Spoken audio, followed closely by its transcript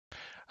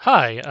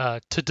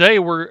Hi, today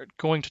we're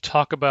going to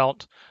talk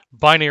about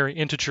binary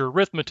integer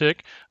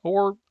arithmetic,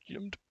 or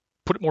to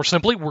put it more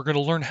simply, we're going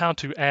to learn how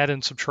to add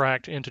and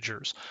subtract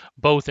integers,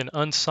 both in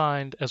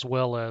unsigned as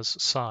well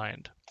as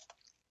signed.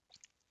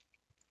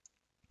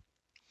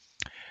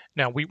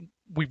 Now,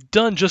 we've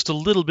done just a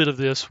little bit of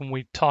this when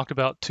we talked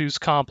about 2's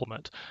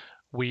complement.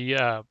 We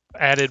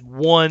added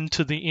 1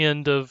 to the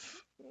end of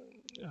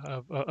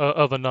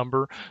a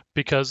number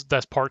because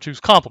that's part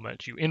 2's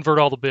complement. You invert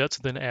all the bits,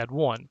 then add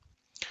 1.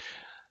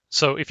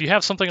 So if you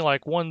have something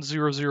like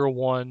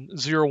 1001,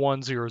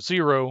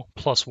 0100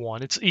 plus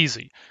 1, it's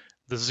easy.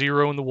 The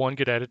 0 and the 1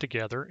 get added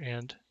together,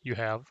 and you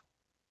have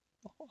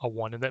a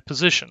 1 in that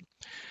position.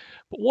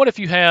 But what if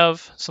you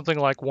have something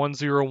like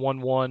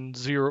 1011,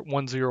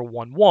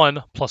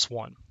 1011 plus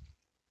 1?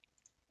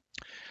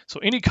 So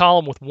any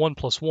column with 1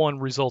 plus 1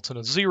 results in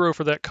a 0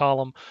 for that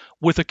column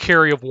with a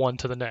carry of 1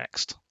 to the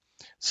next.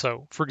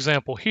 So for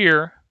example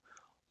here,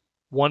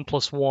 1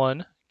 plus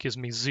 1 gives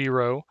me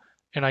 0,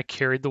 and I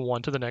carried the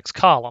 1 to the next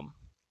column.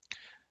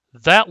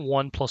 That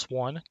 1 plus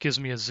 1 gives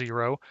me a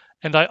 0,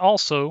 and I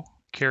also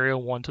carry a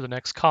 1 to the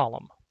next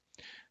column.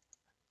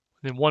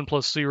 Then 1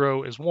 plus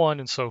 0 is 1,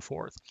 and so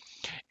forth.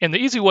 And the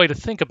easy way to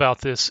think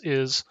about this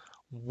is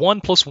 1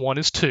 plus 1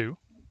 is 2,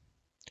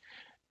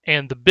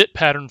 and the bit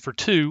pattern for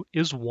 2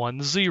 is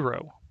 1,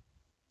 0.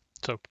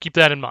 So keep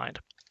that in mind.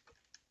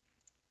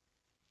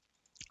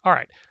 All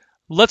right,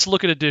 let's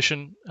look at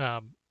addition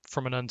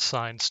from an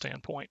unsigned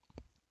standpoint.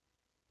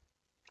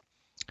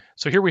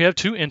 So here we have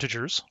two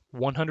integers,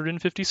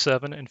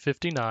 157 and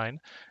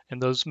 59,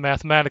 and those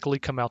mathematically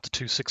come out to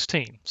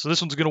 216. So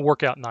this one's going to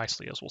work out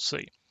nicely, as we'll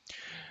see.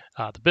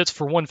 The bits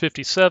for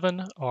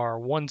 157 are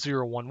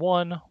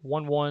 1011,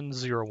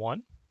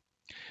 1101.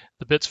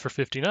 The bits for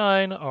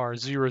 59 are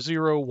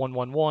 00,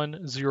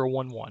 111,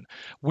 011.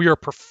 We are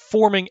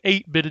performing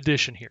 8-bit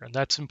addition here, and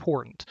that's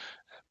important.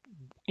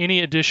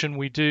 Any addition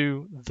we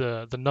do,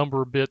 the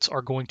number of bits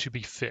are going to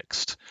be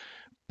fixed,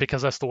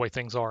 because that's the way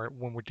things are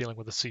when we're dealing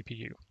with a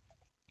CPU.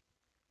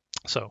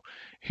 So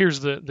here's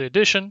the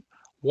addition.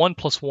 1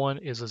 plus 1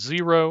 is a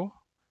 0.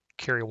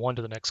 Carry a 1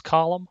 to the next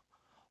column.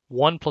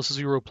 1 plus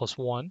 0 plus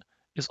 1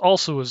 is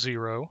also a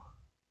 0.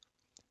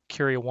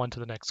 Carry a 1 to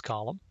the next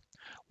column.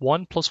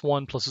 1 plus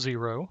 1 plus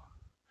 0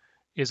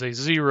 is a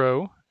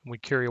 0. And we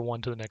carry a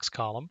 1 to the next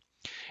column.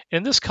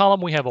 In this column,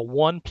 we have a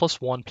 1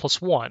 plus 1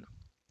 plus 1.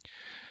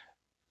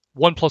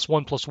 1 plus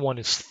 1 plus 1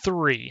 is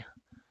 3.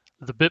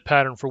 The bit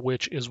pattern for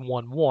which is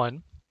 1,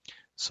 1.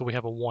 So we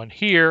have a 1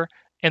 here.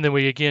 And then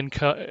we again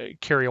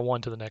carry a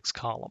 1 to the next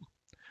column.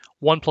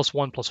 1 plus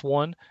 1 plus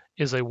 1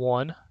 is a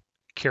 1.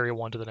 Carry a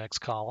 1 to the next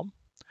column.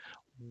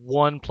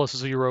 1 plus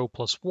 0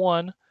 plus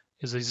 1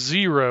 is a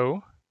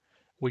 0.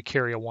 We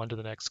carry a 1 to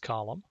the next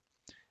column.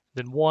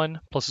 Then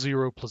 1 plus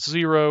 0 plus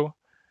 0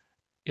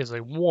 is a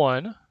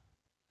 1.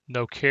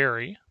 No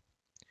carry.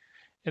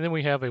 And then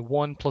we have a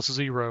 1 plus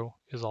 0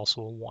 is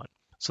also a 1.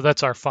 So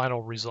that's our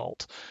final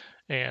result.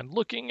 And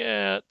looking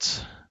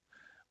at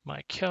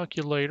my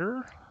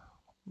calculator,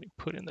 let me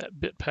put in that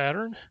bit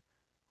pattern.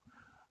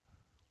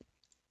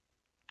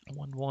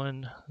 1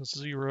 1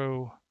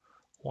 0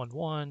 1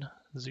 1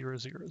 0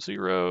 0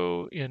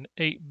 0 in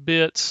 8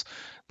 bits.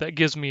 That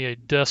gives me a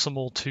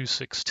decimal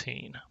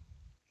 216.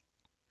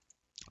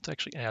 Let's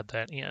actually add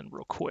that in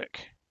real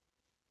quick.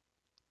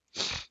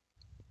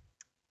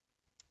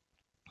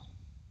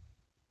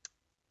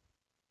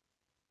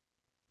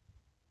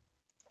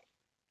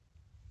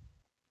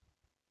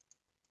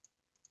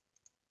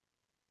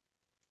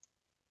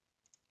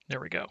 There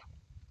we go.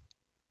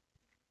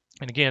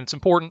 And again, it's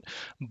important,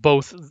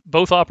 both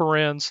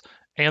operands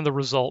and the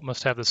result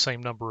must have the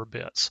same number of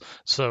bits.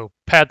 So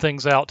pad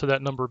things out to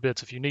that number of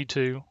bits if you need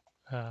to,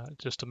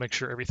 just to make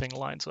sure everything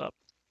lines up.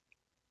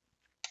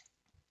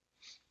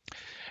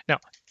 Now,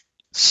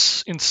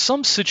 in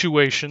some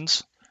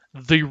situations,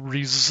 the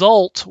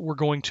result we're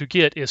going to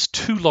get is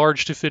too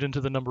large to fit into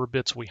the number of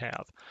bits we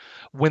have.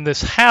 When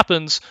this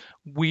happens,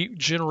 we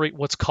generate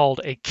what's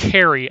called a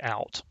carry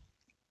out.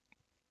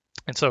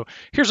 And so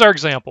here's our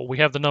example. We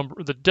have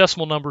the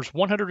decimal numbers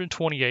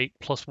 128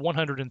 plus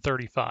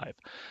 135.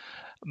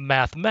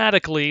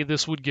 Mathematically,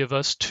 this would give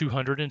us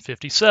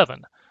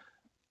 257.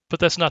 But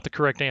that's not the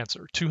correct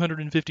answer.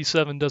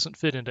 257 doesn't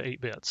fit into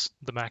 8 bits.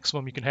 The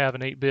maximum you can have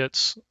in 8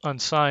 bits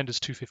unsigned is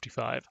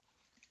 255.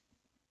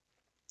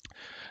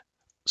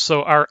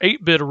 So our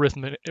 8-bit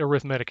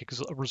arithmetic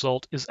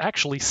result is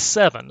actually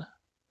 7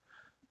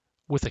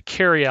 with a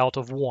carryout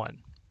of 1.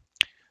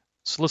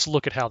 So let's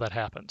look at how that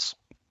happens.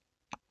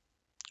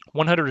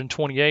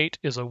 128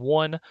 is a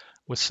 1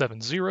 with 7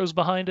 zeros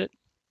behind it.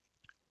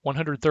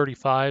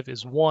 135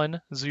 is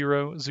 1,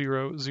 0,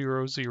 0,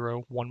 0,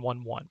 0, 1,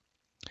 1, 1.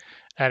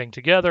 Adding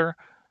together,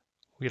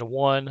 we get a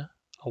 1,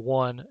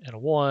 and a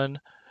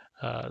 1.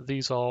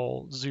 These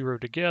all 0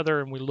 together,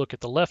 and we look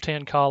at the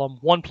left-hand column.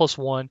 1 plus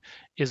 1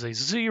 is a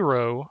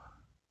 0,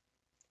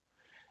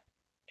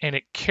 and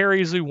it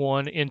carries a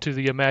 1 into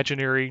the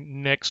imaginary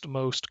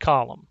nextmost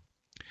column.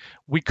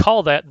 We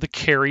call that the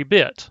carry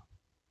bit.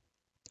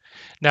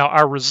 Now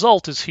our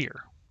result is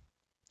here.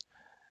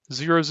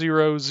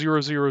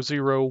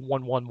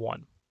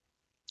 0000111,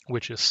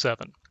 which is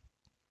 7.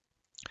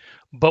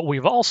 But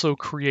we've also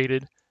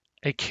created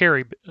a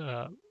carry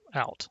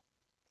out.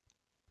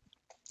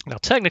 Now,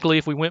 technically,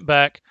 if we went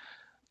back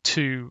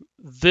to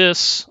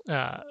this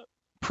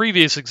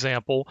previous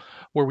example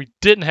where we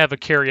didn't have a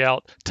carry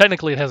out,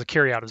 technically it has a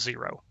carry out of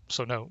 0.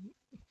 So no,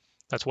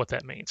 that's what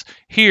that means.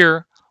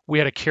 Here, we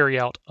had a carry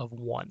out of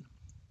 1.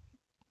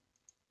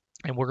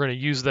 And we're going to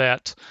use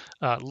that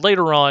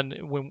later on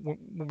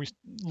when we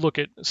look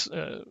at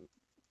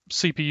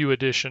CPU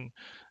addition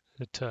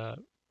to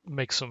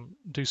make some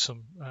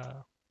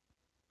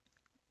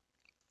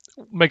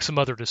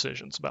other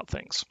decisions about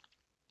things.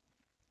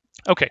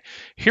 Okay,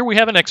 here we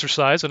have an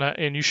exercise,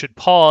 and you should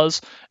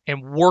pause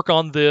and work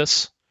on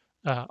this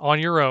on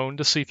your own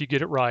to see if you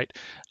get it right.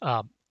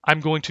 I'm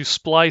going to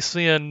splice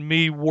in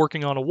me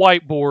working on a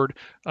whiteboard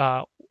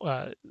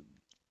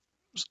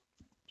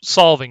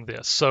solving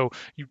this. So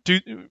you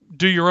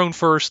do your own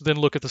first, then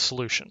look at the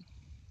solution.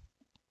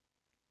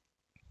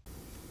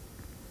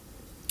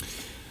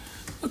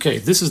 Okay,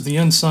 this is the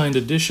unsigned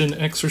addition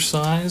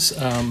exercise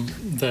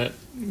that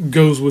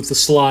goes with the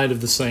slide of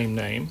the same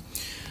name.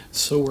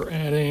 So we're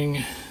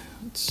adding,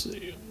 let's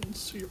see,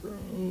 0,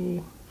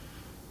 1,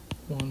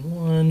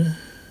 1,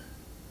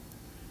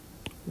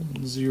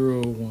 1,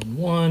 0, 1,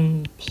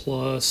 1,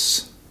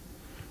 plus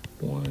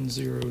 1,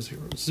 0,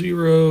 0,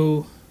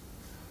 0,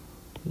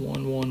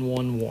 1, 1,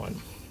 1,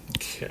 1.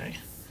 Okay.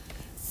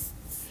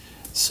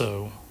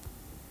 So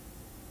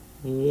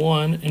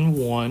 1 and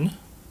 1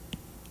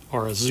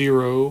 are a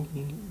 0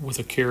 with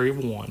a carry of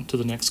 1 to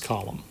the next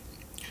column.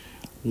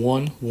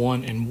 1,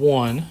 1, and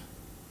 1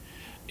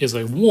 is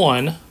a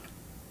 1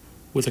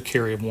 with a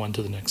carry of 1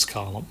 to the next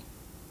column.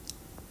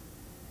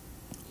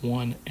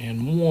 1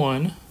 and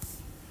 1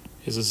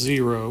 is a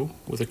 0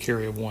 with a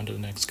carry of 1 to the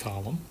next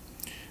column.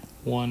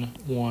 1,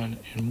 1,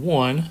 and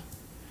 1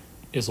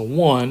 is a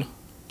 1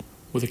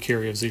 with a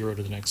carry of 0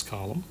 to the next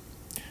column.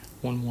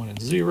 1, 1, and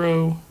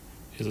 0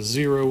 is a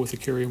 0 with a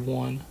carry of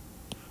 1.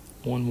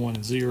 1, 1,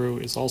 and 0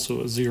 is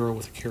also a 0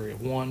 with a carry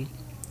of 1.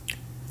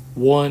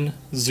 1,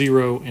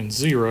 0, and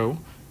 0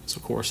 is,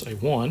 of course, a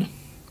 1.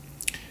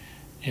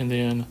 And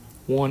then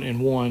 1 and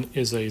 1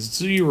 is a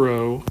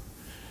 0,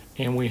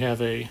 and we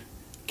have a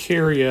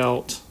carry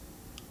out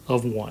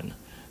of 1.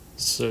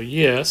 So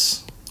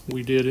yes,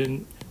 we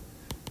did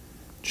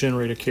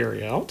generate a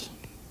carry out.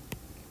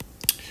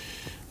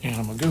 And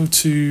I'm going to go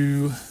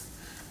to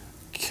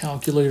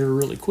calculator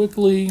really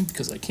quickly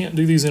because I can't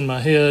do these in my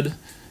head.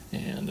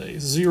 And a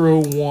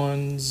 0,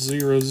 1,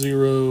 0,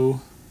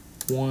 0,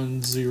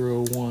 1,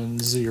 0, 1,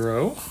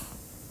 0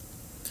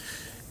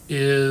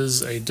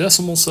 is a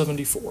decimal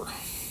 74.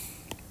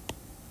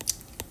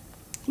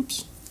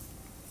 Oops.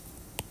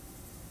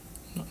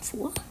 Not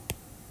 4.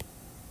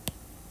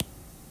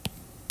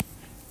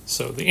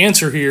 So the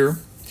answer here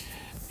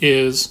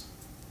is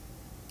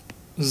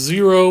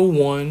 0,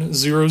 1,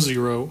 0,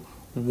 0,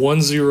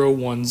 1, 0,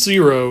 1,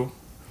 0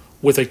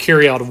 with a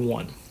carry out of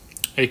 1,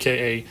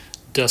 aka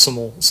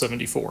decimal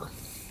 74.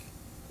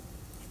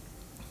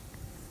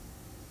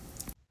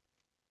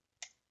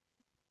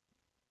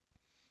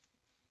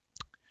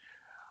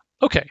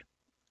 Okay,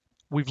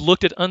 we've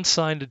looked at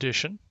unsigned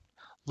addition.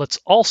 Let's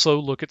also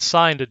look at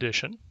signed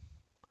addition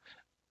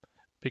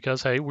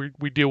because, hey,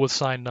 we deal with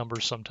signed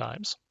numbers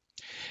sometimes.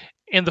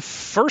 And the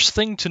first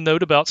thing to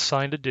note about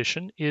signed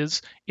addition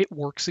is it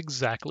works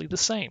exactly the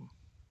same.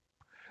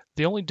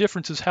 The only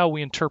difference is how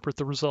we interpret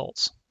the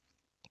results.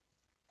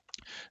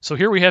 So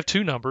here we have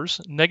two numbers.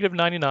 Negative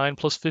 99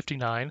 plus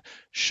 59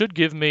 should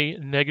give me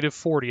negative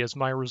 40 as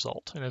my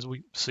result. And as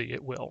we see,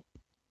 it will.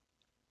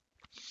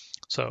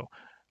 So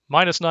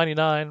minus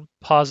 99,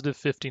 positive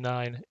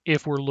 59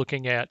 if we're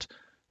looking at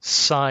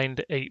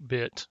signed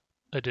 8-bit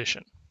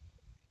addition.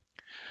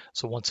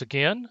 So once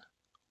again,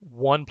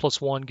 1 plus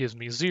 1 gives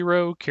me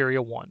 0, carry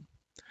a 1.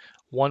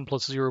 1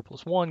 plus 0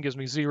 plus 1 gives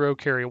me 0,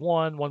 carry a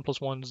 1. 1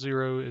 plus 1,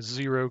 0 is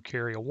 0,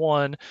 carry a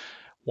 1.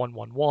 1,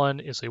 1, 1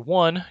 is a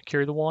 1,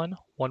 carry the 1.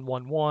 1,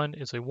 1, 1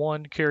 is a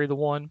 1, carry the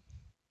 1.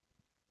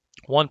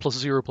 1 plus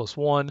 0 plus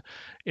 1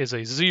 is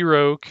a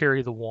 0,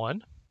 carry the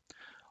 1.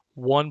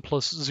 1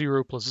 plus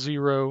 0 plus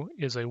 0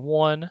 is a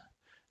 1,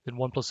 then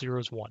 1 plus 0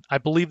 is 1. I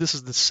believe this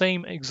is the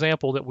same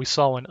example that we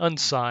saw in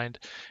unsigned,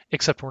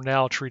 except we're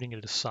now treating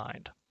it as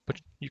signed. But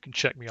you can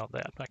check me on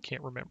that. I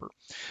can't remember.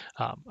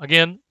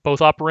 Again, both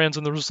operands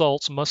and the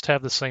results must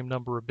have the same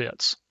number of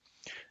bits.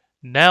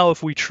 Now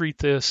if we treat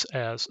this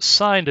as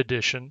signed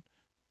addition,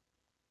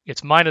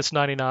 it's minus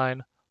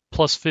 99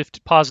 plus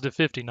positive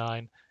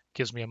 59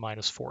 gives me a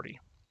minus 40.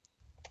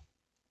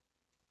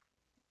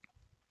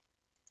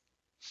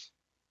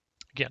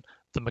 Again,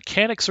 the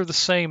mechanics are the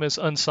same as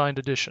unsigned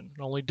addition.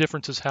 The only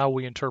difference is how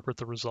we interpret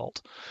the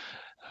result.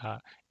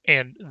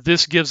 And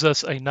this gives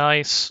us a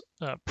nice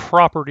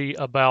property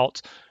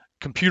about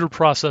computer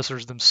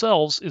processors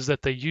themselves, is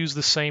that they use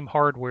the same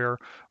hardware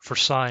for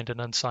signed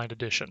and unsigned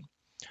addition.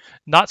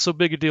 Not so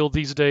big a deal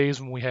these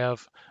days when we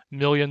have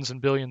millions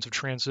and billions of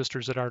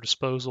transistors at our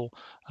disposal,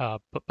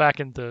 but back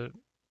in the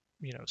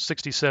 60s,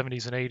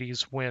 70s, and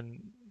 80s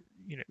when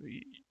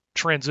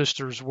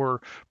transistors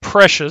were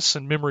precious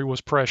and memory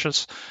was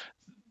precious.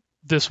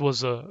 This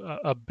was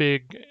a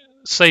big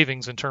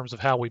savings in terms of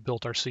how we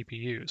built our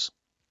CPUs.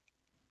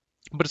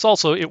 But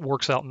it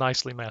works out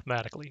nicely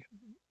mathematically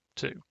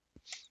too.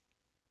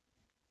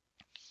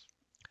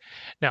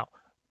 Now,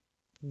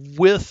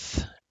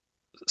 with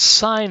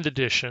signed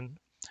addition,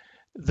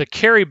 the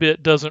carry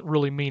bit doesn't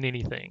really mean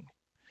anything.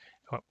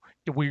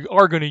 We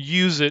are going to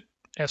use it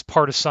as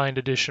part of signed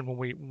addition when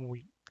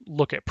we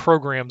look at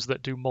programs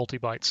that do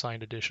multi-byte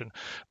signed addition.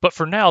 But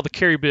for now, the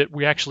carry bit,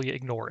 we actually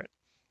ignore it.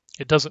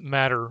 It doesn't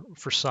matter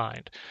for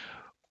signed.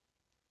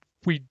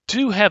 We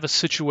do have a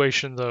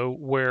situation, though,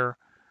 where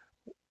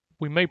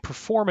we may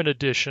perform an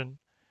addition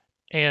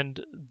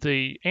and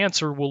the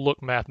answer will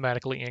look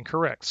mathematically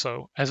incorrect.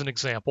 So, as an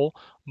example,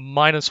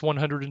 minus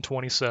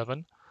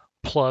 127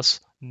 plus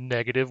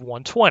negative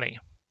 120.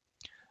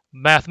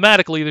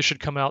 Mathematically, this should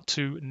come out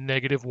to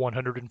negative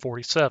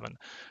 147,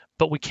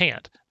 but we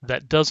can't.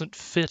 That doesn't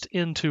fit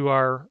into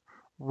our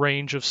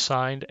range of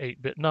signed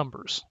 8-bit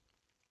numbers.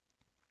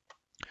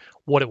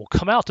 What it will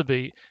come out to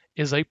be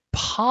is a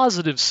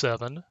positive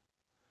 7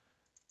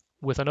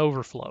 with an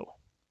overflow.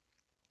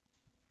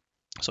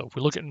 So if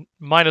we look at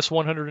minus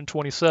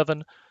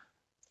 127,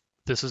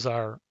 this is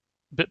our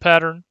bit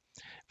pattern.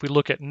 If we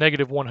look at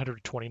negative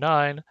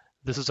 129,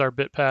 this is our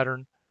bit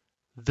pattern.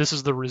 This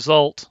is the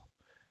result.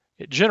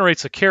 It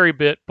generates a carry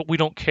bit, but we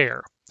don't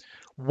care.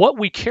 What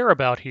we care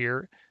about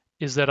here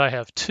is that I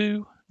have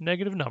two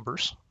negative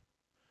numbers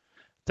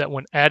that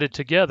when added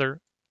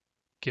together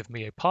give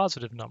me a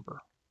positive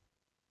number.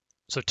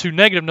 So two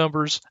negative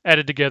numbers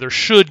added together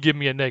should give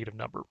me a negative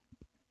number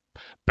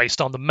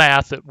based on the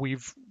math that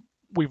we've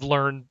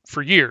learned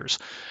for years.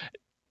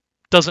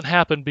 Doesn't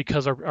happen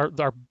because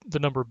the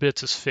number of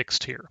bits is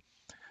fixed here.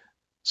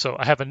 So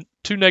I have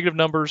two negative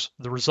numbers,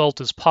 the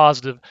result is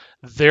positive,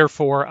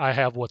 therefore I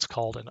have what's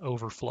called an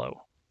overflow.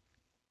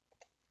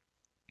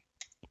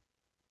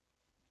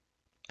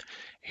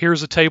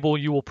 Here's a table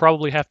you will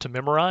probably have to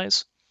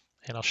memorize,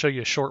 and I'll show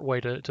you a short way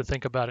to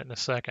think about it in a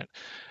second.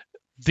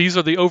 These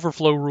are the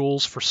overflow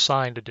rules for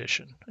signed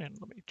addition, and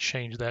let me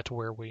change that to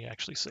where we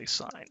actually say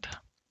signed.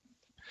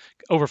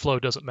 Overflow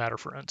doesn't matter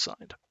for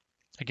unsigned.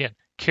 Again,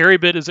 carry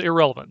bit is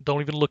irrelevant,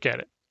 don't even look at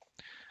it.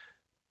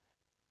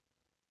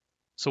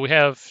 So we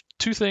have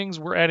two things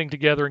we're adding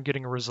together and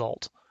getting a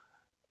result.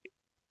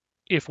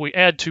 If we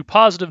add two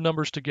positive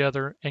numbers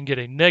together and get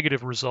a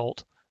negative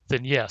result,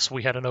 then yes,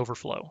 we had an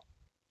overflow.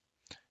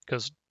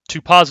 Because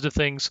two positive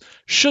things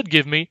should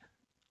give me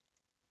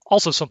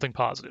also something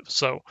positive.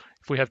 So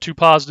if we have two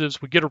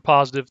positives, we get a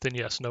positive, then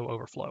yes, no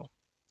overflow.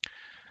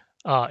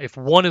 If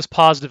one is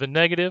positive and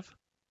negative,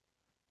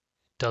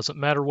 doesn't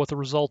matter what the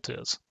result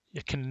is.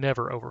 It can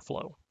never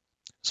overflow.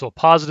 So a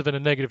positive and a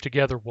negative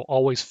together will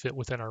always fit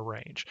within our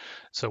range.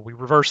 So we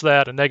reverse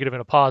that, a negative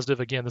and a positive,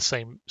 again, the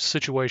same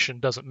situation,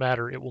 doesn't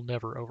matter, it will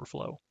never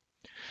overflow.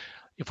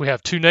 If we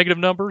have two negative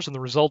numbers and the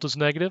result is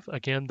negative,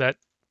 again, that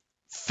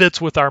fits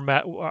with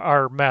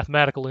our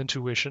mathematical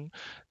intuition,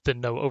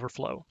 then no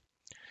overflow.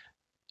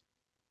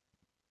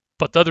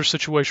 But the other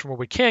situation where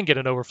we can get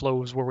an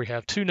overflow is where we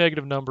have two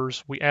negative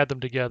numbers, we add them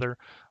together,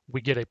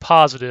 we get a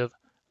positive,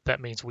 that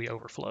means we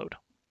overflowed.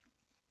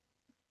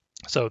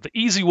 So the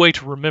easy way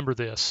to remember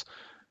this,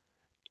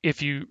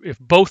 if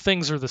both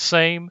things are the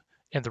same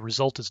and the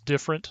result is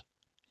different,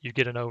 you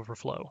get an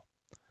overflow.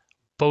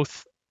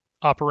 Both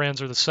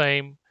operands are the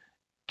same,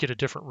 get a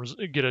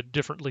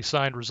differently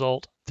signed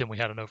result, then we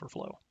had an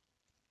overflow.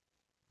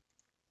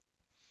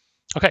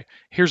 Okay,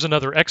 here's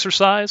another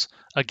exercise.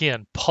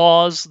 Again,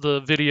 pause the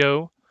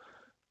video,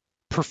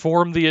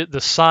 perform the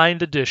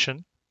signed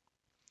addition,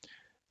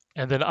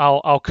 and then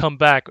I'll come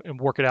back and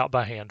work it out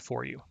by hand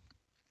for you.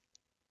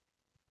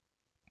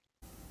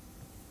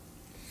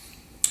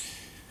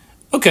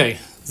 Okay,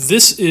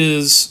 this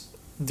is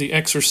the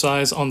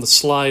exercise on the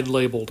slide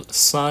labeled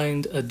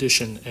Signed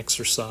Addition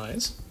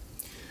Exercise.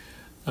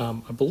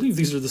 I believe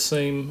these are the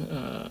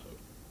same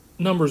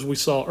numbers we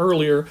saw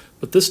earlier,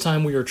 but this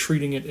time we are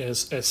treating it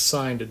as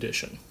signed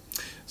addition.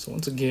 So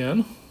once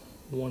again,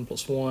 1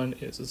 plus 1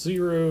 is a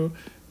 0,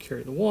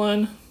 carry the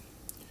 1.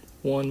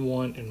 1,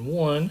 1, and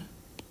 1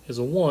 is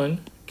a 1,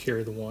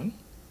 carry the 1.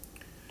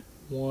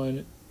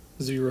 1,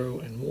 0,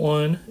 and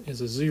 1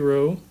 is a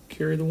 0,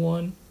 carry the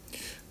 1.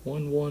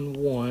 1, 1,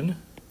 1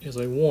 is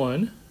a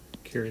 1,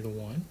 carry the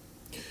 1.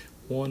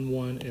 1,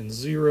 1, and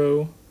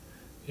 0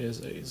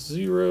 is a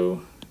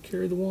 0,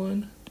 carry the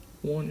 1.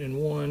 1 and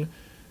 1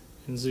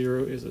 and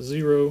 0 is a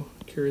 0,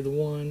 carry the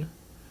 1.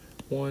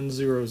 1,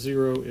 0,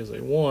 0 is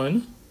a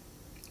 1,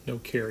 no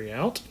carry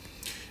out.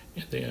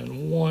 And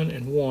then 1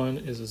 and 1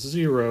 is a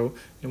 0,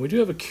 and we do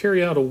have a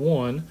carry out of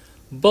 1,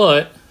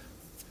 but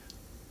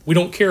we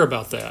don't care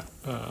about that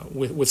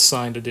with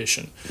signed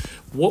addition.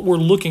 What we're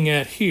looking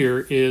at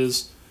here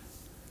is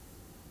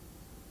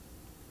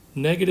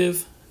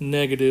negative,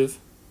 negative,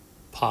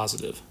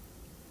 positive.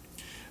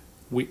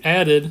 We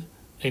added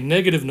a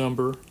negative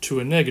number to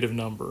a negative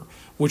number,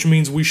 which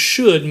means we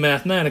should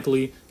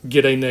mathematically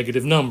get a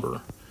negative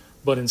number.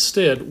 but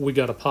instead we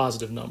got a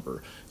positive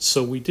number.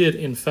 So we did,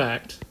 in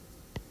fact,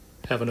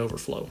 have an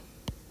overflow.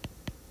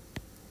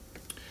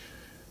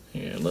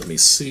 And let me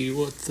see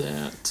what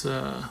that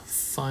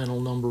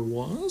final number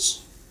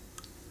was.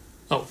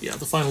 Oh, yeah,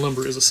 the final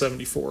number is a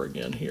 74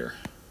 again here.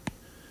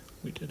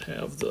 We did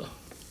have the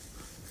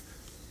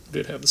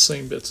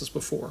same bits as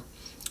before.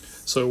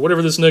 So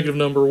whatever this negative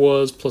number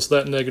was plus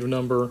that negative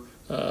number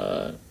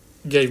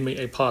gave me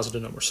a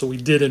positive number. So we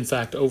did, in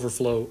fact,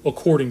 overflow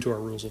according to our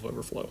rules of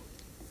overflow.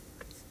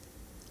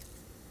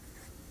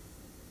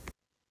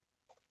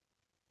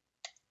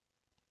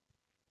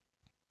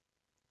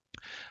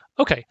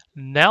 Okay,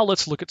 now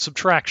let's look at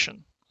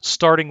subtraction,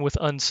 starting with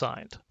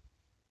unsigned.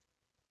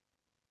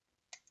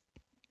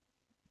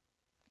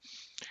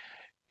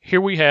 Here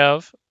we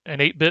have an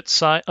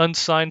 8-bit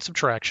unsigned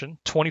subtraction.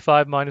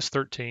 25 minus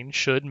 13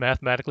 should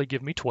mathematically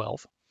give me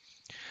 12.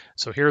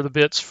 So here are the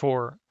bits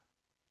for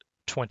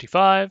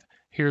 25,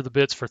 here are the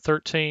bits for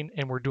 13,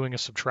 and we're doing a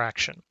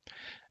subtraction.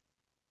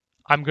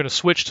 I'm going to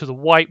switch to the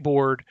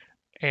whiteboard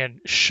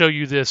and show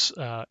you this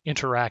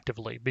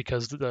interactively,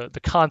 because the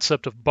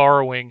concept of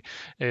borrowing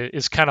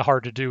is kind of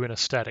hard to do in a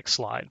static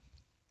slide.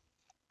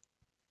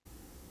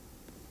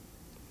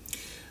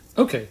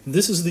 Okay,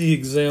 this is the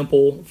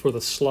example for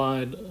the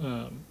slide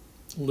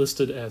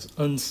listed as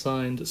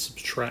unsigned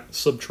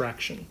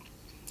subtraction.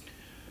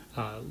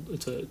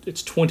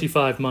 It's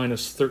 25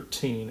 minus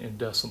 13 in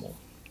decimal.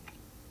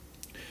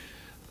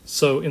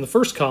 So in the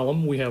first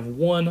column, we have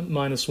 1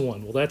 minus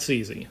 1. Well, that's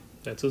easy.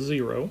 That's a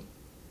 0.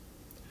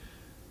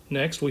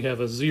 Next, we have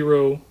a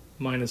 0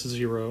 minus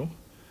 0.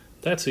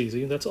 That's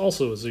easy. That's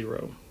also a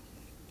 0.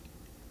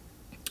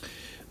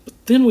 But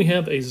then we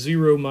have a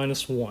 0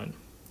 minus 1.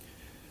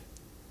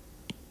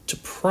 To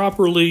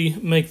properly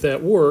make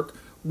that work,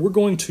 we're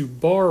going to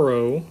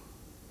borrow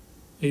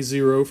a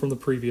 0 from the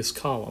previous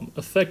column,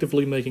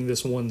 effectively making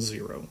this 1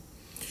 0.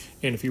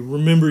 And if you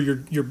remember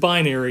your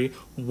binary,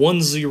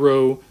 1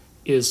 0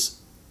 is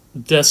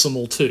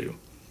decimal 2.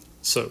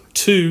 So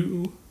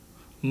 2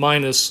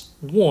 minus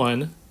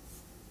 1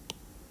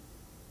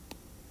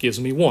 gives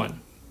me 1.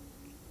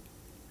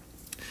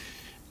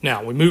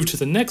 Now we move to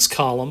the next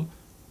column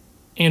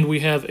and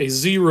we have a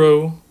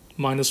 0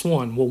 minus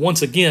 1. Well,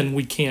 once again,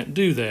 we can't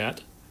do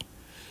that,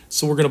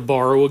 so we're going to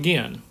borrow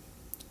again.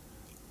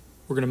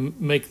 We're going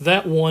to make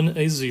that 1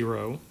 a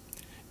 0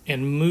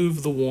 and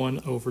move the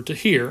 1 over to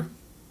here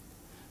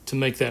to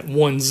make that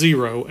 1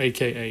 0,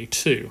 aka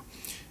 2.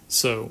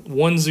 So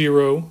 1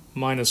 0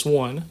 minus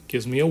 1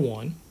 gives me a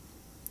 1.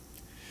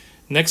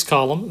 Next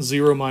column,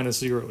 0 minus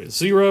 0 is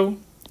 0,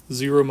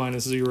 0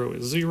 minus 0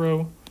 is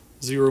 0,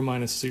 0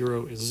 minus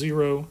 0 is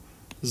 0,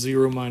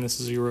 0 minus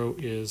 0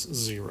 is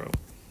 0.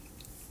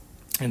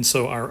 And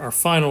so our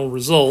final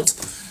result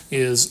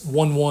is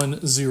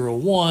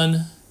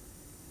 1101,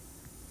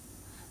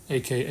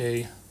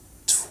 aka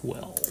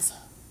 12.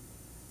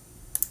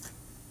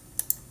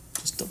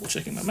 Just double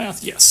checking my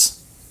math, yes.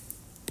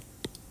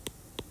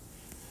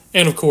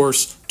 And of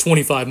course,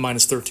 25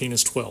 minus 13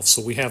 is 12,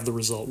 so we have the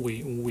result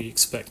we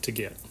expect to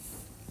get.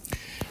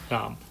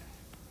 The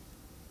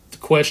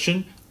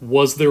question,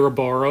 was there a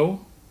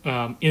borrow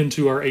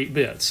into our 8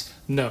 bits?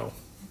 No.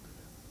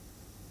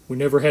 We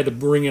never had to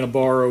bring in a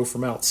borrow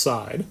from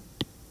outside.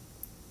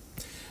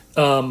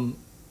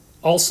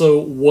 Also,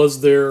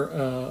 was there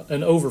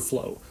an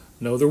overflow?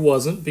 No, there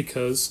wasn't,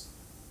 because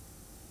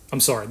I'm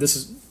sorry,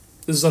 this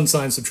is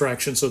unsigned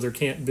subtraction, so there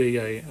can't be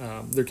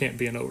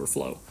an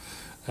overflow.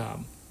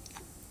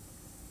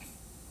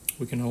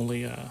 We can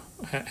only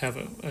have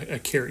a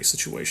carry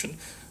situation.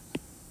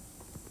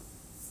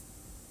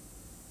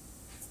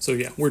 So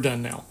yeah, we're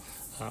done now.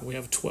 We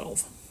have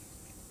 12.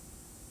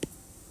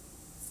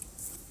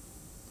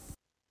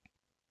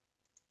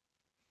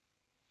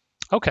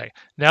 Okay,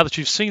 now that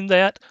you've seen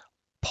that,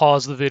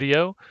 pause the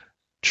video,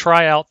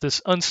 try out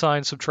this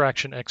unsigned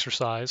subtraction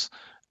exercise,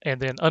 and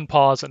then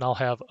unpause and I'll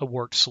have a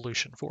worked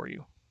solution for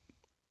you.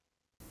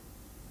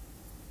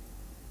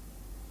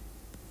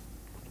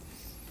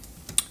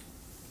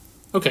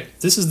 Okay,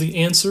 this is the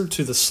answer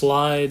to the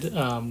slide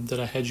that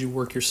I had you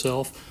work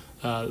yourself,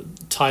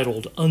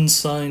 titled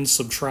Unsigned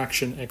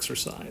Subtraction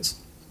Exercise.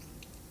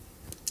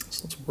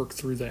 So let's work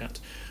through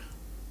that.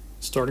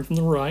 Starting from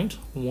the right,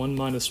 1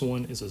 minus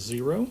 1 is a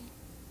 0.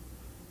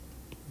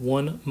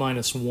 1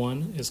 minus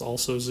 1 is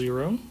also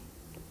 0.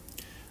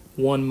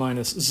 1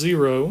 minus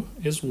 0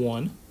 is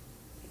 1.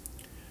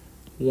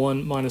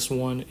 1 minus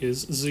 1 is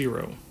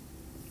 0.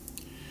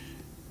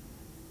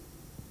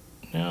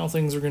 Now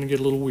things are going to get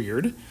a little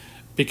weird,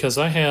 because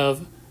I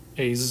have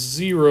a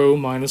 0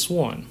 minus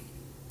 1,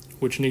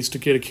 which needs to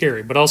get a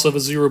carry, but I also have a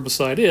 0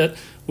 beside it,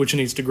 which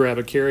needs to grab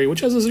a carry,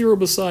 which has a 0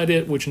 beside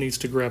it, which needs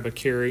to grab a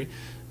carry,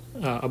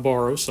 a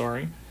borrow,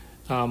 sorry,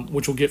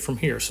 which we'll get from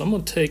here. So I'm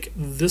going to take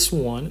this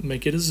 1,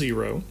 make it a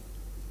 0.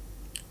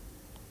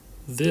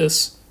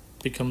 This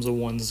becomes a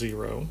 1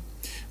 0,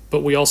 but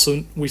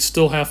we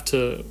still have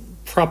to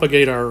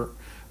propagate our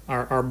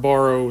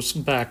borrows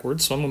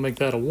backwards. So I'm going to make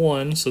that a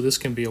 1, so this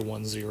can be a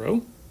 1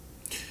 0.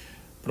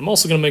 But I'm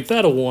also going to make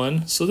that a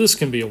 1, so this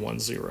can be a 1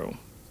 0.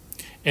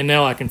 And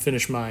now I can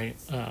finish my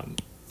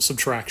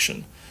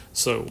subtraction.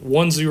 So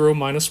 1, 0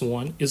 minus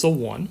 1 is a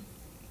 1.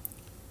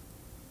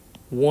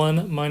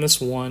 1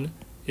 minus 1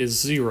 is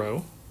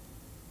 0.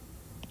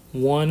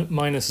 1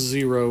 minus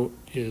 0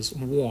 is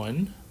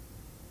 1.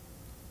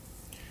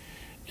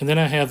 And then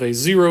I have a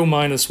 0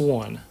 minus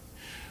 1,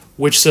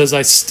 which says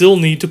I still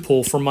need to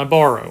pull from my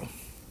borrow.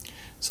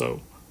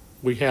 So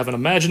we have an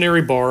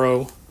imaginary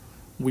borrow.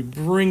 We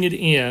bring it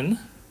in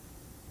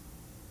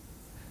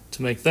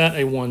to make that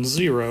a 1,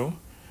 0.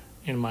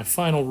 And my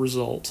final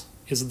result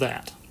is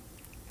that.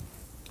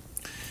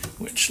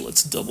 Which,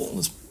 let's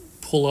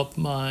pull up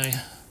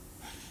my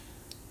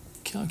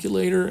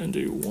calculator and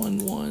do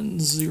 1, 1,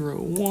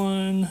 0,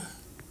 1,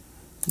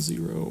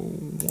 0,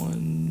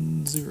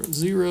 1, 0,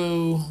 0.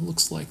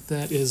 Looks like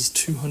that is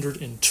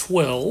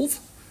 212.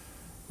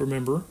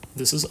 Remember,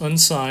 this is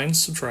unsigned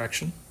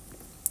subtraction.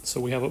 So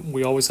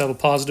we always have a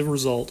positive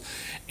result.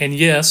 And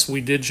yes, we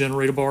did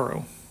generate a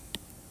borrow.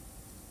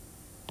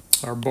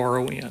 Our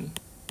borrow in.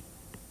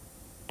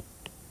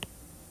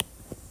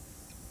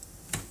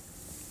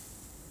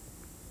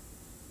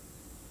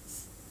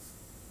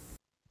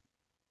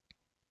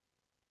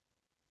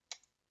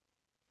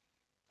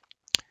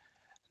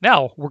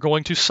 Now we're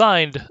going to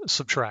signed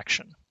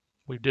subtraction.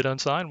 We did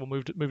unsigned, we'll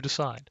move to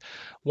signed.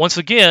 Once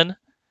again,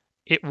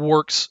 it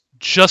works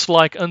just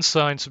like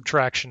unsigned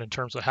subtraction in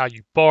terms of how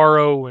you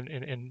borrow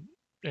and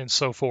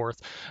so forth,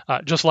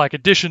 just like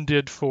addition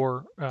did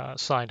for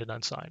signed and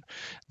unsigned.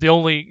 The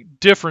only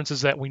difference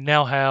is that we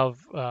now have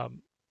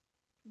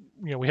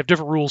we have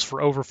different rules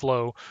for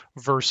overflow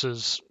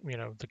versus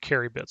the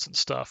carry bits and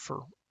stuff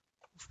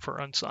for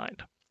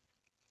unsigned.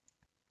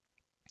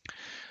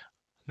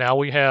 Now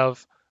we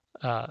have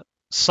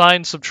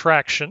signed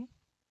subtraction.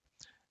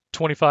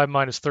 25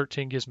 minus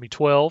 13 gives me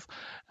 12.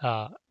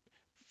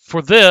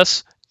 For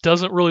this,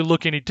 doesn't really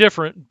look any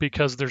different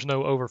because there's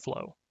no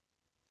overflow.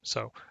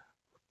 So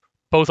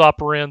both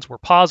operands were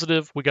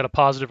positive. We got a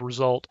positive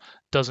result.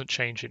 Doesn't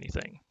change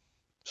anything.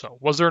 So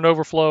was there an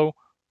overflow?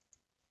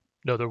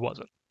 No, there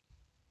wasn't.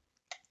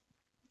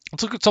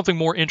 Let's look at something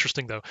more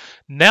interesting, though.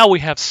 Now we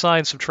have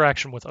signed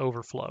subtraction with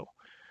overflow.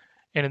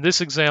 And in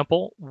this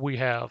example, we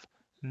have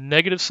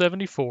negative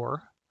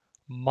 74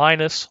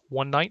 minus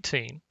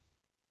 119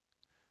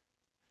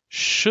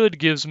 should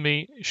give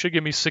me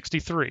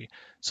 63.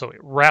 So it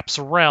wraps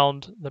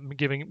around,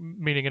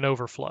 meaning an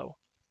overflow.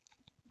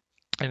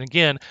 And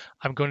again,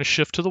 I'm going to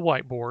shift to the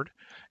whiteboard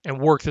and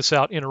work this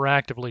out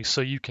interactively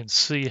so you can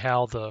see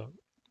how the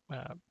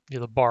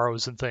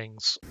borrows and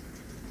things.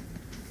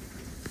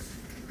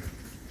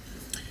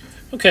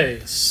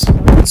 Okay,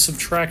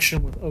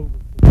 subtraction with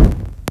overflow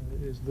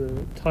is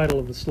the title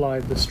of the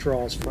slide this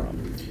draws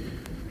from.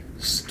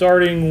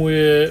 Starting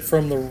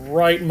from the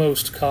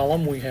rightmost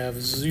column, we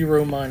have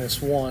 0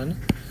 minus 1.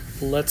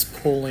 Let's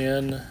pull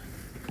in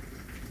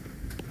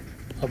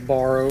a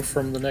borrow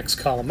from the next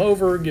column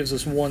over. It gives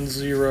us 1,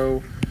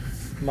 0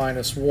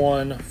 minus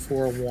 1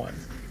 for 1.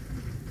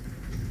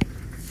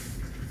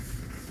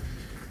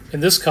 In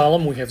this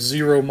column, we have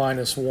 0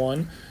 minus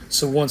 1.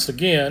 So once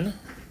again,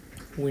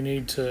 we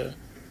need to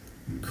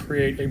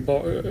create we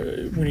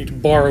need to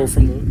borrow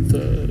from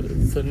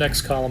the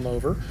next column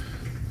over.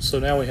 So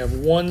now we have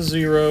 1,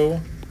 0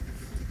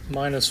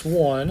 minus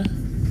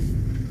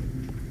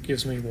 1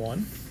 gives me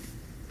 1.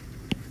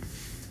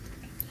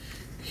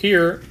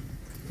 Here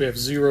we have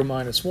 0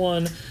 minus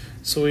 1,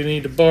 so we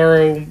need to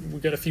borrow.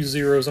 We've got a few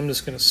zeros. I'm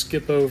just going to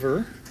skip over.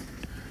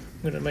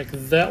 I'm going to make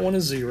that one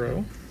a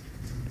 0,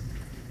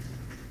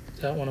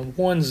 that one a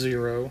 1,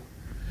 0,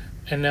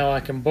 and now I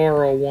can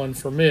borrow 1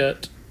 from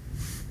it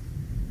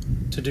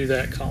to do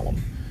that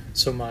column.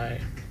 So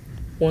my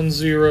 1,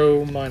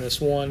 0 minus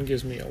 1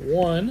 gives me a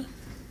 1.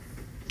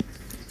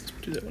 Let's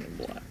do that one in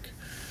black.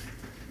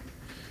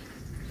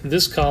 In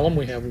this column,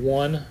 we have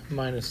 1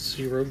 minus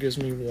 0 gives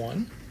me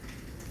 1.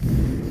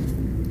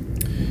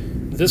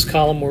 In this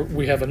column,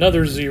 we have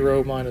another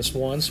 0 minus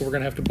 1, so we're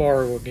going to have to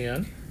borrow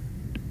again.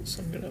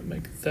 So I'm going to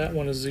make that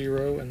one a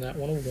 0 and that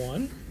one a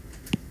 1.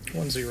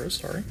 1, 0,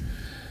 sorry.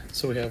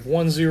 So we have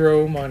 1,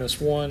 0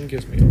 minus 1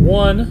 gives me a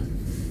 1.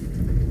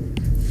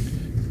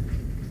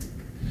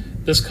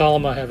 This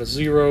column I have a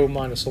 0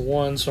 minus a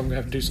 1, so I'm going to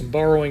have to do some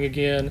borrowing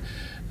again.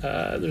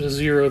 There's a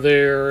 0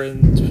 there,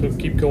 and so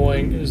keep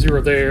going.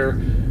 0 there,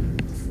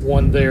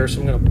 1 there,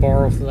 so I'm going to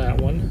borrow from that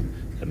one.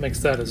 That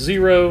makes that a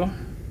 0.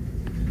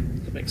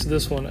 That makes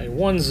this one a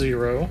 1,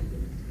 0.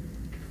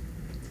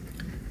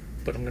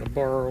 But I'm going to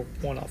borrow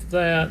 1 off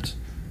that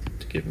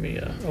to give me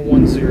a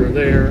 1, 0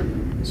 there.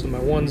 So my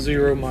 1,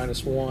 0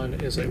 minus 1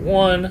 is a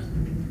 1.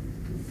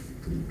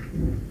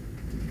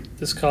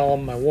 This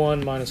column, my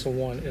 1 minus a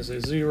 1 is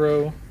a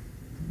 0.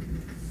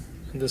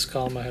 In this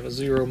column, I have a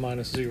 0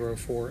 minus 0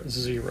 for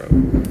 0.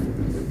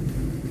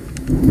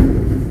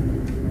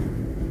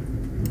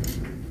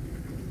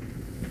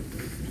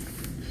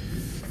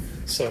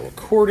 So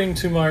according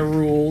to my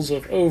rules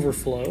of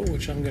overflow,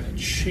 which I'm going to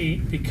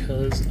cheat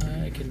because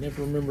I can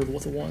never remember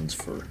what the ones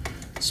for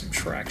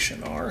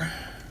subtraction are.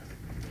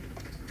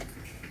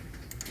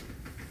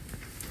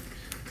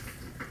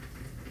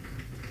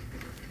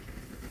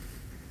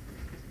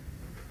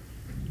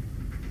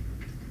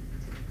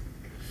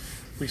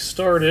 we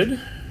started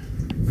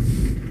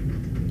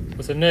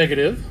with a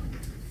negative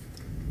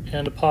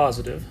and a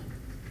positive,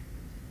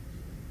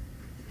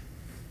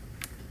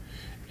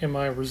 and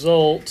my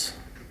result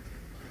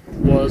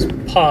was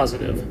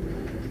positive.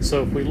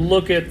 So if we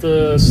look at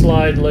the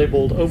slide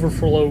labeled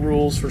Overflow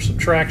Rules for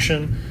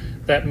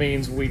Subtraction, that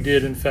means we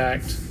did in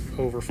fact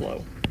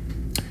overflow.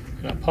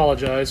 And I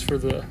apologize for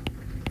the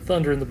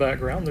thunder in the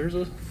background. There's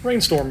a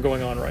rainstorm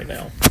going on right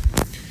now.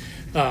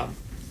 And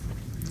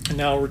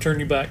now I'll return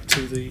you back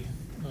to the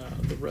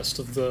rest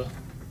of the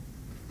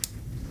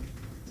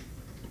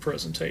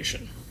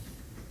presentation.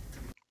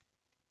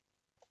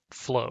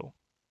 Flow.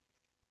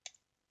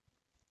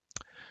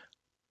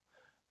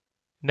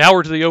 Now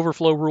we're to the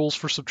overflow rules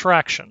for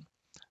subtraction.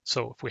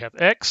 So if we have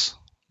x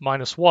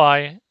minus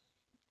y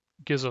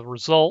gives a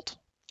result.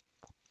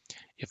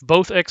 If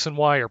both x and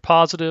y are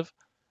positive,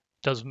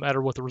 doesn't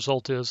matter what the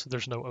result is,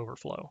 there's no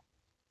overflow.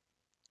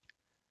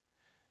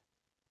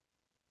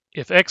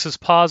 If x is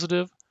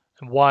positive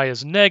and y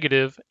is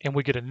negative and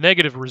we get a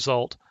negative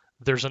result,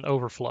 there's an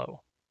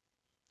overflow.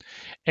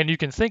 And you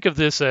can think of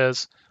this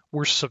as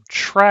we're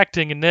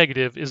subtracting a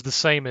negative is the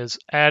same as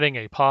adding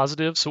a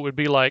positive. So it would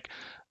be like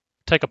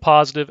take a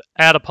positive,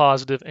 add a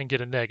positive, and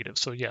get a negative.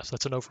 So yes,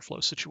 that's an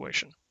overflow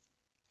situation.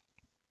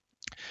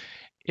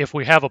 If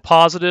we have a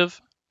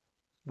positive,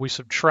 we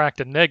subtract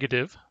a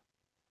negative,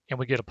 and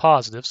we get a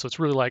positive. So it's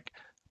really like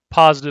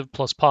positive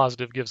plus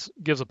positive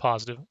gives a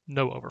positive,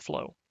 no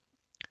overflow.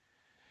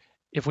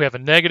 If we have a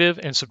negative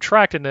and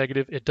subtract a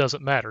negative, it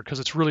doesn't matter because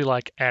it's really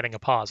like adding a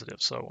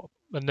positive. So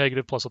a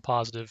negative plus a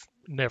positive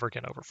never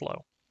can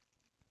overflow.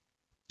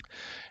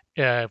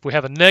 If we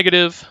have a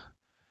negative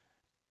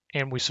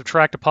and we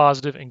subtract a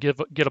positive and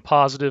get a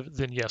positive,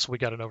 then yes, we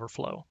got an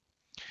overflow.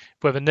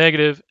 If we have a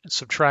negative,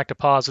 subtract a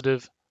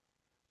positive,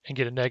 and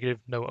get a negative,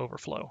 no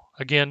overflow.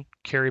 Again,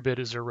 carry bit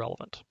is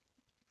irrelevant.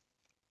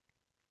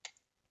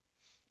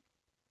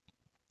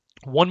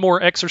 One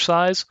more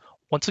exercise.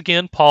 Once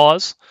again,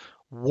 pause.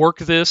 Work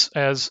this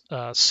as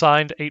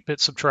signed 8-bit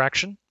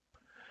subtraction,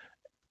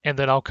 and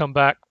then I'll come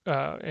back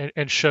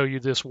and show you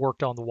this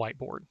worked on the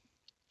whiteboard.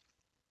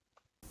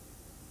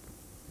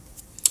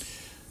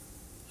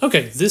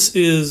 Okay, this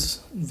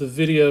is the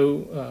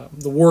video,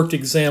 the worked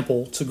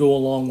example to go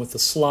along with the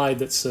slide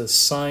that says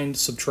signed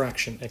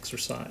subtraction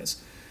exercise.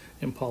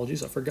 And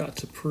apologies, I forgot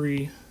to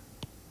pre-write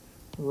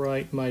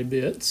my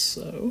bits.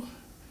 So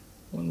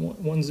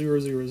 1 0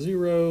 0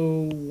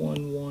 0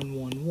 1 1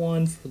 1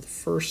 1 for the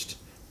first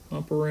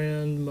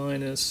operand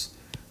minus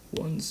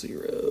 1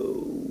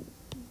 0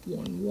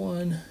 1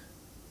 1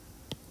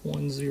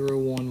 1 0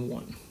 1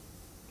 1.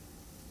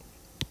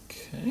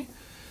 Okay.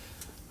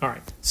 All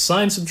right,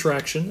 signed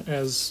subtraction,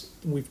 as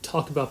we've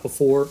talked about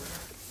before,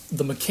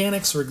 the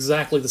mechanics are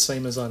exactly the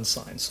same as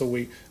unsigned. So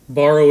we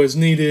borrow as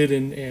needed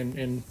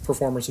and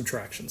perform our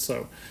subtraction.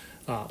 So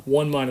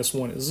 1 minus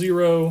 1 is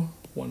 0,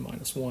 1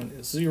 minus 1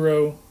 is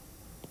 0,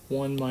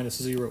 1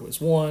 minus 0 is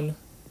 1,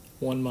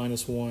 1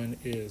 minus 1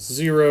 is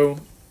 0.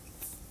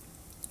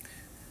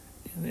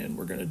 And then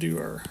we're going to do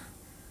our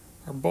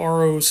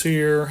borrows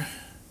here.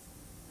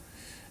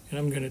 And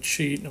I'm going to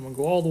cheat, and I'm going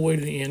to go all the way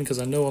to the end because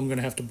I know I'm going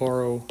to have to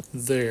borrow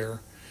there.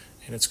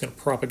 And it's going to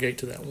propagate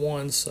to that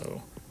 1, so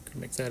I'm going to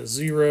make that a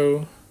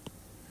 0.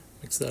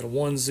 Makes that a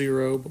 1,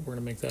 0, but we're going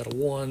to make that a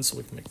 1, so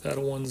we can make that a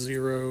 1,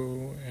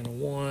 0, and a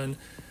 1,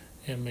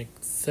 and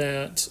make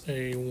that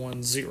a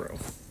 1, 0.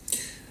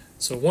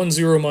 So 1,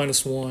 0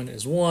 minus 1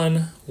 is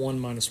 1, 1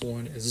 minus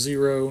 1 is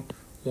 0,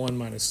 1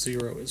 minus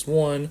 0 is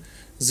 1.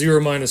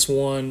 0 minus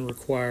 1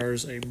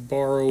 requires a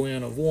borrow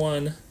in of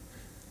 1.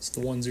 So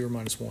the 1, 0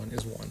 minus 1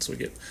 is 1. So we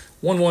get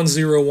 1, 1,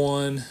 0,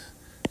 1,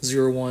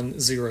 0, 1,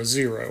 0,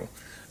 0.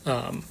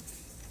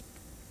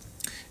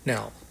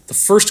 Now, the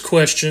first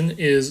question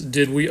is,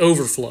 did we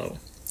overflow?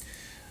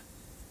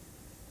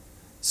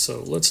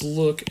 So let's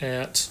look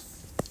at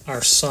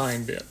our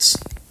sign bits.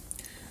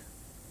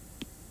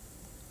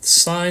 The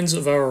signs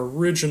of our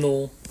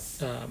original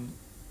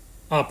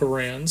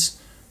operands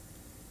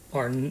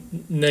are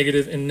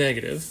negative and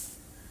negative,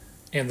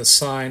 and the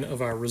sign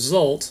of our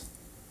result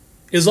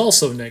is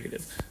also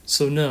negative.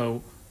 So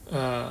no,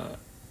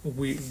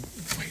 wait,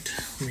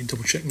 let me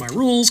double check my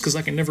rules because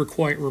I can never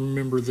quite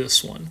remember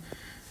this one.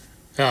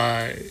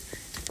 I'm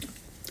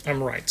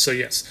right, so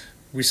yes,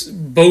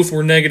 both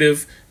were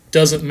negative.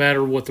 Doesn't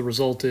matter what the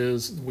result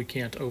is, we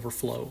can't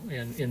overflow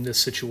in this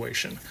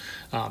situation.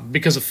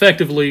 Because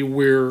effectively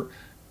we're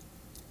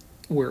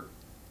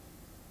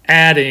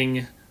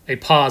adding a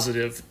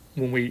positive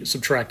when we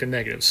subtract a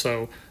negative.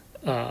 So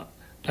a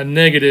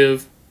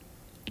negative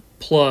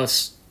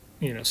plus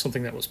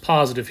something that was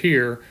positive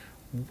here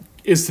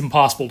is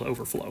impossible to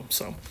overflow.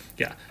 So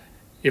yeah,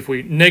 if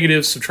we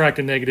negative subtract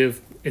a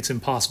negative, it's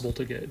impossible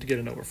to get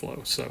an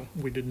overflow. So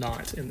we did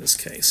not in this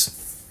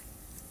case.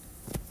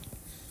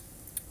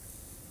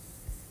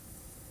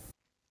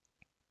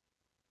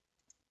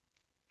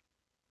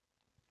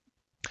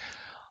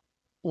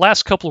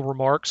 Last couple of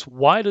remarks.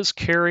 Why does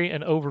carry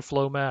and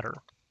overflow matter?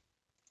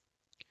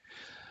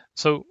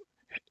 So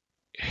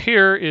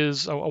here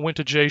is, I went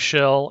to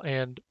JShell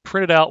and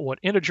printed out what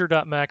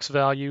integer.max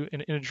value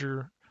and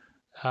integer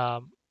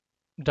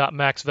dot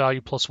max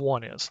value plus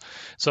 1 is.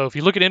 So if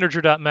you look at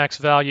integer.max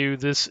value,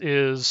 this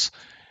is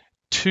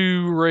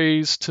 2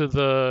 raised to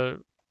the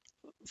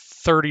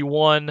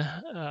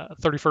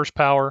 31st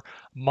power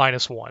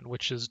minus 1,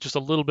 which is just a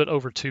little bit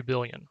over 2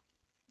 billion.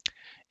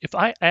 If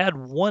I add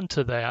 1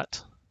 to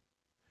that,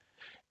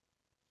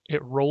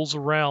 it rolls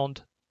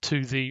around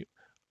to the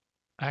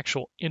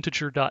actual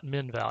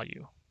integer.min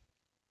value.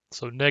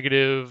 So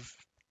negative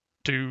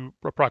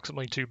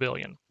approximately 2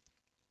 billion.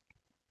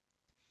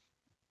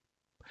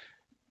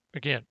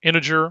 Again,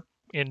 integer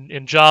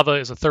in Java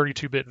is a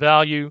 32-bit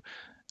value.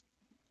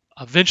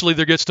 Eventually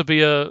there gets to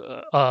be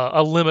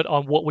a limit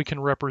on what we can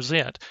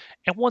represent.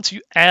 And once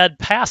you add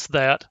past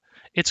that,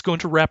 it's going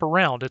to wrap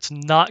around. It's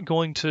not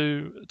going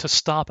to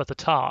stop at the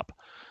top.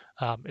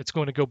 It's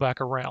going to go back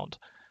around.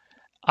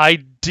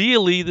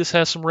 Ideally, this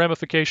has some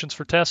ramifications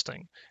for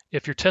testing.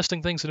 If you're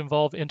testing things that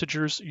involve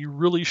integers, you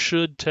really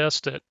should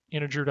test at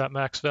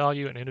integer.max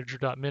value and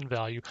integer.min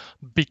value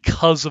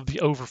because of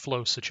the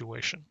overflow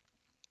situation.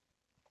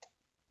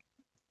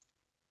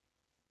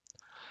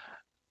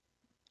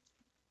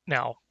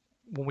 Now,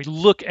 when we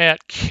look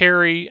at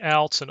carry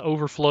outs and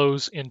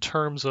overflows in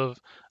terms of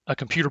a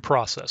computer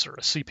processor,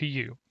 a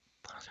CPU,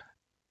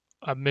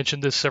 I've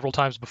mentioned this several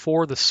times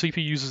before. The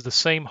CPU uses the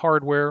same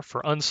hardware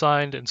for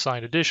unsigned and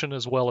signed addition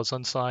as well as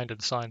unsigned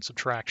and signed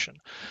subtraction.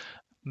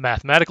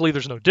 Mathematically,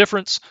 there's no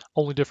difference.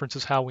 Only difference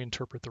is how we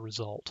interpret the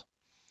result.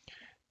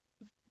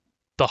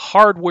 The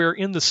hardware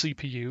in the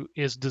CPU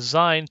is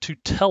designed to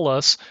tell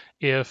us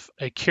if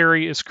a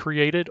carry is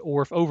created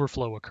or if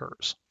overflow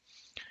occurs.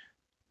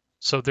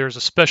 So there's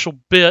a special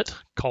bit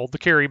called the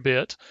carry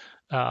bit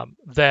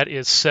that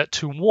is set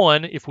to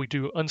 1 if we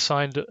do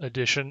unsigned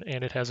addition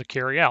and it has a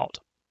carry out.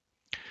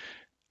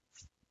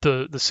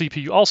 The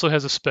CPU also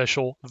has a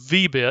special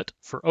V bit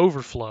for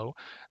overflow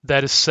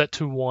that is set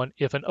to 1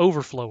 if an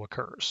overflow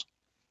occurs.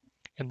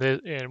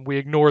 And we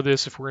ignore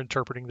this if we're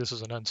interpreting this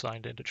as an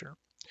unsigned integer.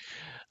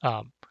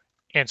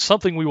 And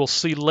something we will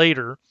see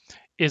later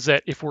is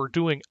that if we're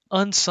doing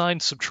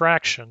unsigned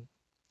subtraction,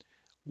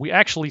 we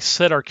actually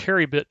set our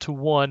carry bit to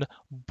 1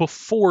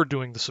 before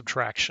doing the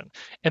subtraction.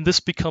 And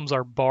this becomes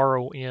our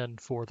borrow in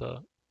for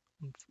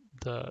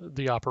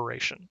the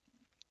operation.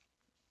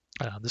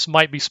 This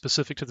might be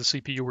specific to the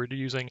CPU we're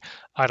using.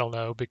 I don't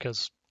know,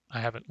 because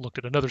I haven't looked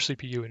at another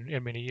CPU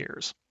in many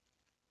years.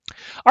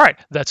 All right,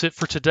 that's it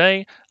for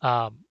today.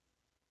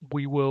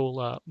 We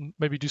will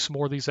maybe do some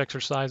more of these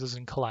exercises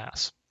in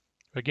class.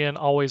 Again,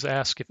 always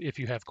ask if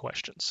you have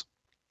questions.